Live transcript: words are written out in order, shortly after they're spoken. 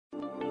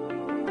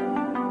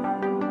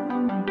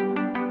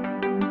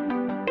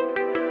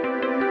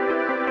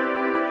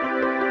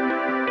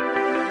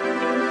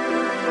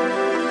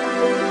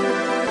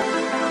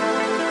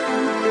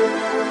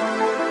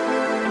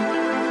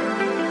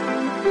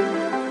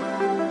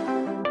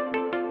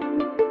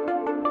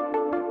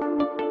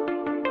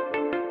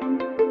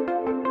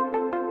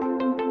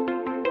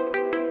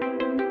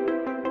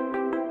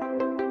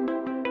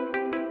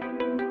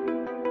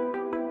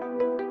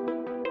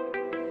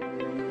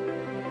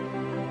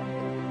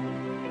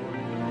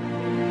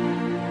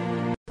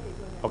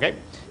Okay.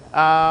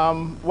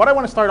 What I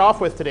want to start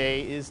off with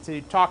today is to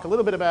talk a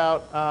little bit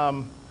about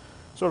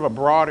sort of a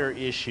broader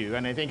issue,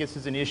 and I think this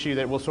is an issue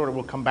that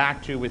we'll come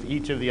back to with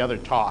each of the other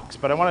talks.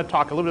 But I want to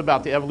talk a little bit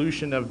about the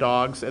evolution of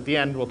dogs. At the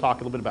end, we'll talk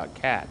a little bit about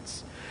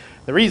cats.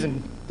 The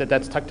reason that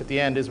that's tucked at the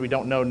end is we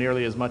don't know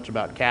nearly as much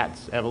about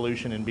cats'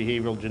 evolution and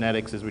behavioral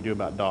genetics as we do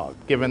about dogs.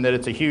 Given that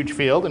it's a huge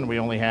field and we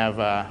only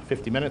have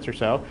 50 minutes or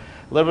so,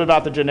 a little bit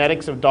about the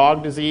genetics of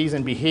dog disease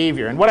and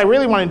behavior. And what I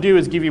really want to do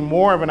is give you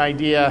more of an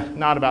idea,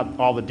 not about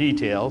all the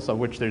details, of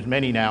which there's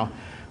many now,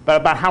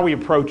 but about how we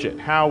approach it,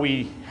 how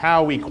we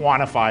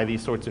quantify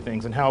these sorts of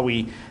things, and how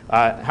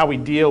we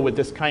deal with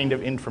this kind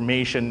of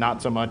information,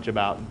 not so much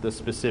about the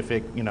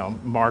specific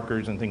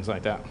markers and things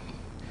like that.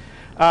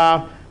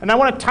 And I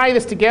want to tie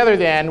this together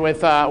then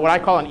with what I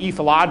call an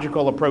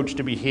ethological approach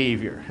to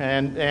behavior.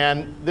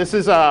 And this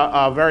is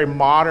a very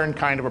modern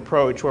kind of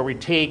approach where we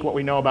take what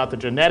we know about the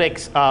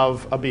genetics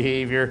of a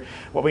behavior,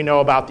 what we know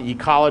about the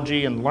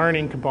ecology and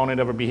learning component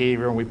of a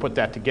behavior, and we put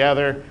that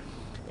together.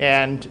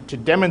 And to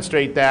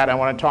demonstrate that, I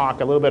want to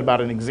talk a little bit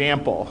about an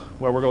example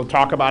where we're going to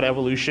talk about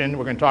evolution,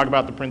 we're going to talk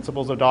about the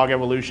principles of dog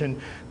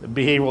evolution, the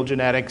behavioral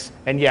genetics,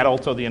 and yet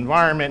also the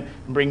environment,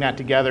 and bring that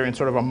together in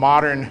sort of a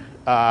modern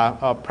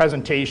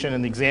presentation.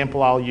 And the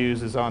example I'll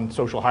use is on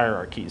social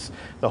hierarchies,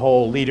 the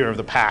whole leader of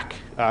the pack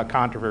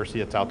controversy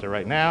that's out there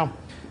right now.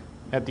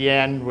 At the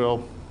end,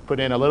 we'll put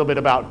in a little bit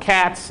about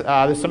cats.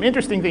 There's some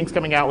interesting things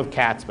coming out with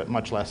cats, but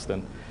much less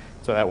than,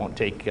 so that won't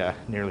take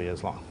nearly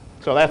as long.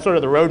 So that's sort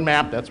of the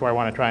roadmap. That's where I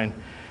want to try and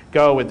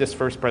go with this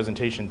first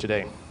presentation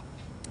today.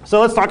 So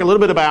let's talk a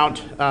little bit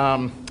about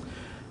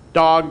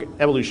dog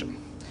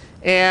evolution.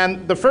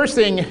 And the first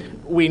thing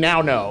we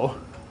now know,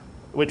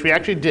 which we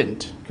actually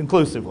didn't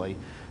conclusively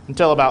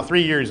until about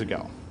 3 years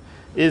ago,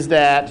 is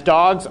that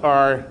dogs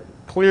are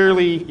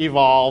clearly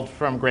evolved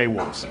from gray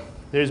wolves.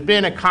 There's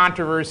been a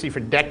controversy for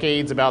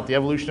decades about the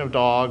evolution of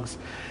dogs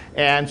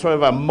and sort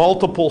of a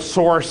multiple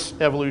source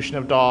evolution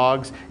of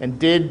dogs. And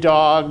did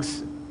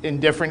dogs in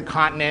different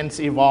continents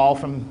evolve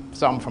from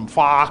some from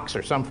fox,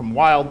 or some from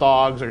wild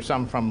dogs, or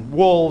some from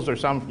wolves, or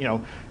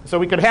some, so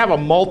we could have a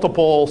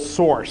multiple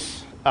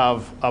source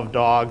of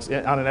dogs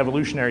on an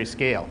evolutionary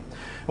scale.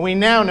 And we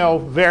now know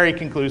very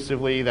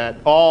conclusively that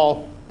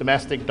all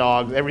domestic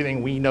dogs,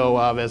 everything we know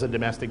of as a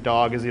domestic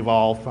dog, is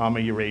evolved from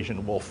a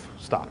Eurasian wolf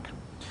stock.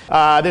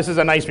 This is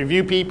a nice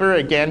review paper,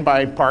 again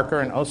by Parker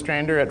and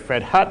Ostrander at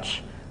Fred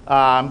Hutch.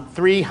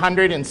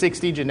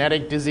 360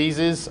 genetic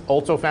diseases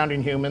also found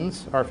in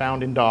humans are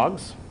found in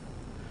dogs.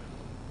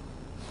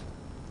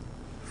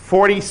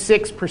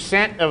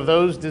 46% of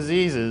those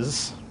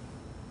diseases,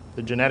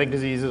 the genetic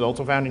diseases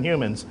also found in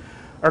humans,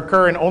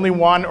 occur in only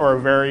one or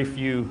very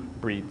few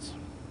breeds.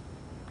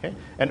 Okay?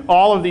 And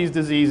all of these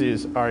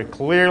diseases are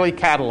clearly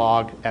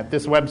cataloged at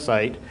this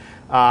website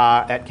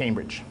at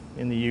Cambridge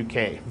in the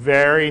UK.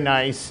 Very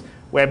nice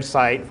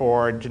website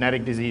for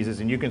genetic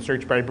diseases, and you can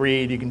search by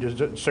breed, you can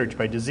just search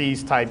by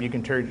disease type, you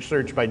can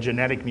search by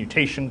genetic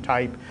mutation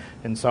type,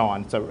 and so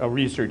on. It's a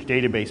research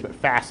database, but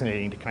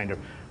fascinating to kind of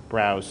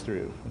browse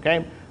through.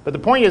 Okay, but the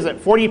point is that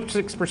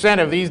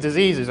 46% of these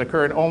diseases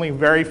occur in only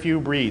very few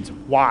breeds.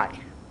 Why?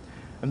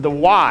 And the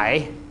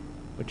why,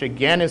 which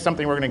again is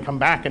something we're going to come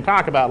back and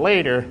talk about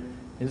later,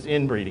 is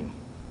inbreeding.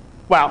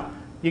 Well,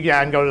 you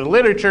can go to the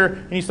literature,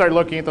 and you start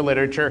looking at the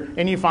literature,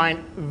 and you find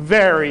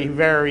very,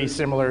 very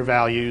similar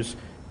values.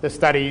 The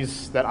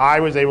studies that I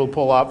was able to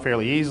pull up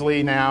fairly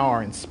easily now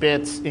are in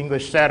Spitz,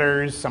 English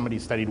Setters, somebody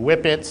studied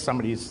Whippets,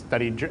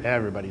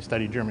 everybody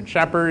studied German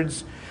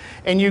Shepherds,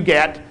 and you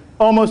get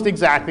almost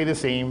exactly the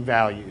same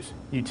values.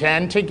 You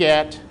tend to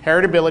get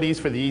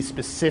heritabilities for these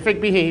specific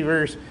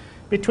behaviors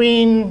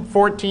between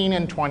 14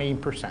 and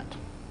 20%,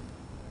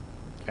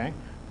 okay?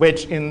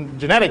 Which in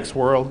genetics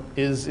world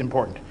is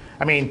important.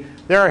 I mean,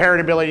 there are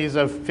heritabilities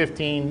of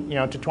 15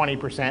 to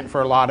 20%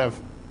 for a lot of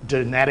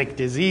genetic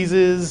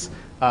diseases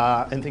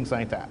and things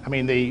like that. I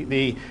mean,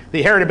 the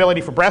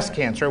heritability for breast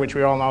cancer, which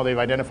we all know they've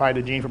identified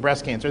a gene for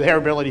breast cancer, the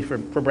heritability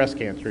for breast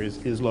cancer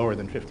is lower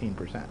than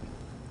 15%.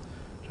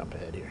 Jump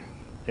ahead here.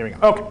 Here we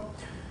go. Okay.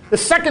 The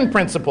second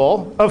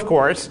principle, of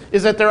course,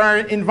 is that there are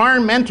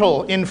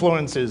environmental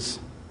influences,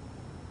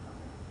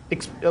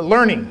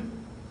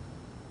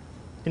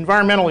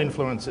 environmental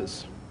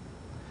influences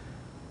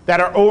that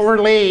are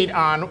overlaid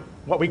on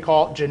what we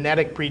call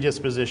genetic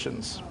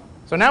predispositions.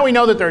 So now we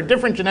know that there are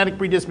different genetic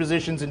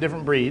predispositions in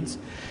different breeds,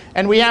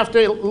 and we have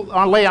to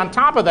lay on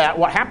top of that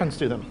what happens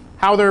to them,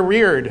 how they're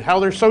reared, how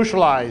they're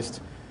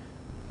socialized,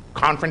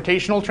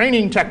 confrontational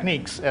training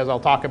techniques, as I'll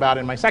talk about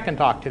in my second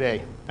talk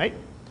today. Right?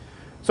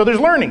 So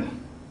there's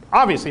learning,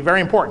 obviously very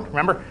important.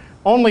 Remember,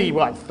 only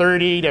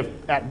 30 to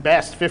at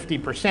best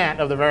 50%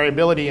 of the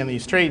variability in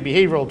these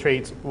behavioral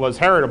traits was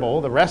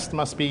heritable. The rest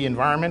must be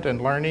environment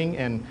and learning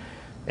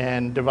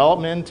and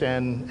development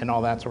and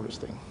all that sort of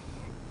thing.